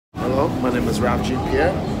Hello, my name is Ralf Jean-Pierre.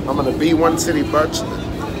 I'm on a B1 city bus.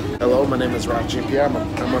 Hello, my name is Ralf Jean-Pierre.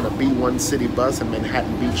 I'm on a B1 city bus in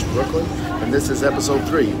Manhattan Beach, Brooklyn, and this is episode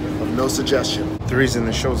 3 of No Suggestion. The reason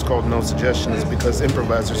the show is called No Suggestion is because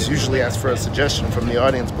improvisers usually ask for a suggestion from the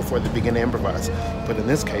audience before they begin to improvise. But in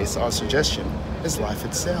this case, our suggestion is life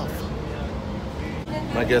itself.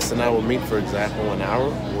 My guests and I will meet for exactly 1 hour.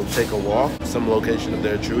 We'll take a walk, some location of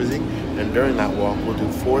their choosing, and during that walk, we'll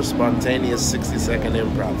do 4 spontaneous 60-second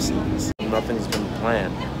improv scenes. Nothing's been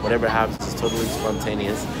planned. Whatever happens is totally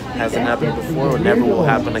spontaneous, hasn't happened before, or never will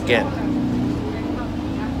happen again.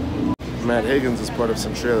 Matt Higgins is part of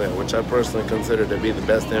Centralia, which I personally consider to be the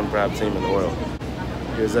best improv team in the world.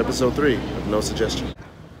 Here's episode 3 of No Suggestion.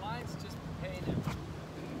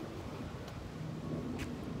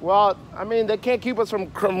 Well, I mean, they can't keep us from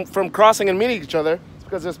crossing and meeting each other. It's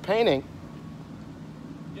because there's painting.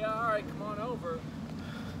 Yeah, all right, come on over.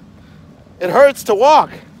 It hurts to walk.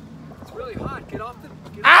 It's really hot. Get off the...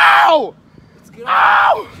 Ow! Let's get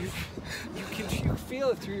Ow! off. You feel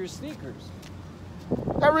it through your sneakers.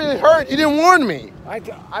 That really hurt. You didn't warn me.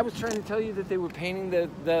 I was trying to tell you that they were painting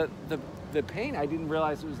the paint. I didn't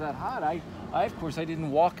realize it was that hot. Of course, I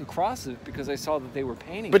didn't walk across it because I saw that they were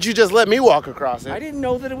painting. But you just let me walk across it. I didn't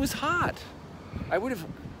know that it was hot. I would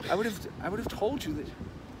have told you that.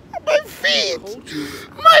 My feet.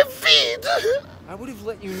 My feet. I would have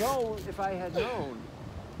let you know if I had known.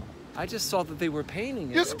 I just saw that they were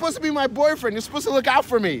painting it. You're supposed to be my boyfriend. You're supposed to look out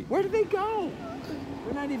for me. Where did they go?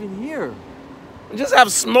 They're not even here. You just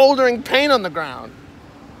have smoldering paint on the ground.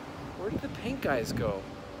 Where did the paint guys go?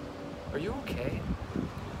 Are you okay?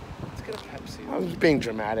 Let's get a Pepsi. I was being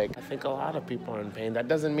dramatic. I think a lot of people are in pain. That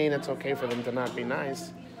doesn't mean it's okay for them to not be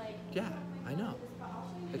nice. Yeah, I know.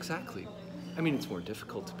 Exactly. I mean, it's more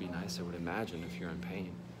difficult to be nice, I would imagine, if you're in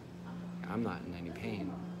pain. I'm not in any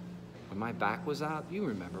pain. When my back was out, you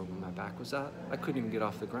remember when my back was out? I couldn't even get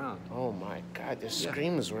off the ground. Oh my God, the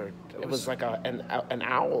screams were, it was like an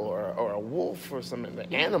owl or a wolf or something,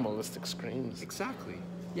 the animalistic screams. Exactly,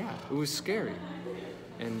 yeah, it was scary.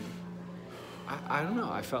 And I don't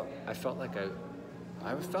know, I felt like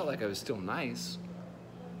I was still nice.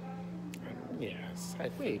 Yes.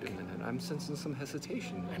 Wait a minute, I'm sensing some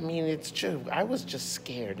hesitation. I mean, it's true. I was just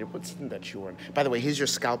scared. It wasn't that you weren't. By the way, here's your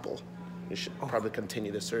scalpel. You should probably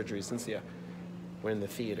continue the surgery since we're in the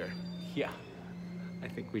theater. Yeah, I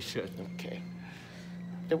think we should. Okay.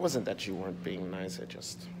 It wasn't that you weren't being nice.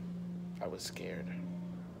 I was scared.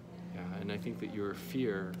 Yeah, and I think that your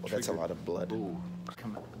fear... Well, that's a lot of blood. Ooh.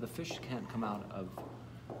 The fish can't come out of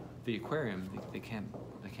the aquarium. They can't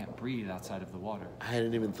breathe outside of the water. I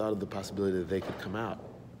hadn't even thought of the possibility that they could come out.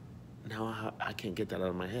 Now I can't get that out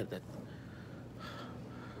of my head.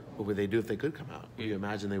 What would they do if they could come out? What do you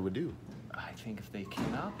imagine they would do? I think if they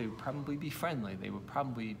came out, they would probably be friendly. They would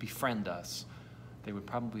probably befriend us. They would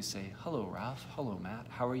probably say, hello, Ralph. Hello, Matt.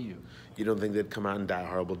 How are you? You don't think they'd come out and die a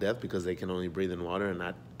horrible death because they can only breathe in water and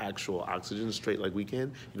not actual oxygen straight like we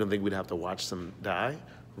can? You don't think we'd have to watch them die,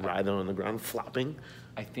 writhing on the ground, flopping?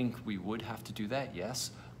 I think we would have to do that,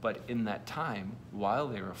 yes. But in that time, while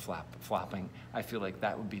they were flopping, I feel like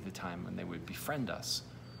that would be the time when they would befriend us.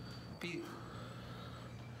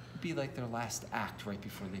 Be like their last act right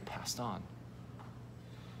before they passed on.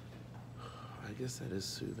 I guess that is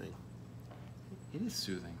soothing. It is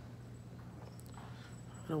soothing.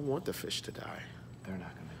 I don't want the fish to die. They're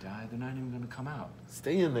not going to die. They're not even going to come out.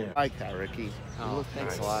 Stay in there. I like that, Ricky. Oh,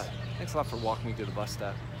 thanks a lot. Thanks a lot for walking me to the bus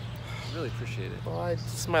stop. I really appreciate it. Well,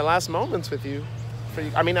 it's my last moments with you.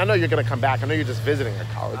 I mean, I know you're going to come back. I know you're just visiting at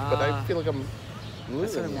college, but I feel like I'm losing.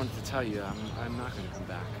 That's what I wanted to tell you. I'm not going to come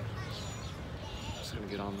back. I'm just going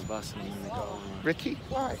to get on the bus and I'm going to go. Ricky?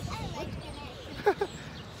 Why?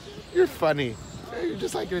 You're funny. You're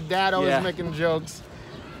just like your dad, always making jokes.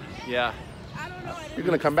 Yeah. You're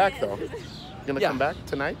going to come back, though. You're going to come back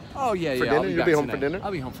tonight? Oh, yeah, for dinner? You'll be home for dinner?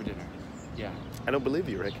 I'll be home for dinner. Yeah. I don't believe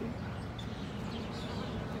you, Ricky.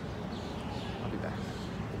 I'll be back.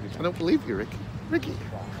 I don't believe you, Ricky. Ricky.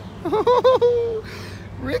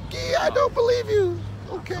 Ricky, I don't believe you.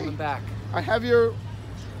 Okay. Coming back. I have your...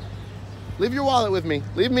 Leave your wallet with me.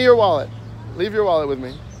 Leave me your wallet. Leave your wallet with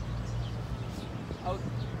me. Oh,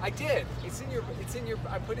 I did. It's in your,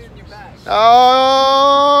 I put it in your bag.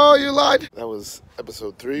 Oh, you lied. That was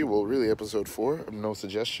episode 3, well, really episode 4 of No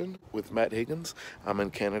Suggestion with Matt Higgins. I'm in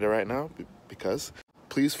Canada right now because...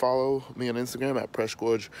 Please follow me on Instagram at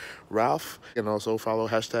APreciousGorgeousShortFilm and also follow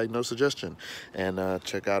 #NoSuggestion and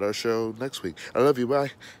check out our show next week. I love you.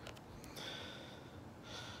 Bye.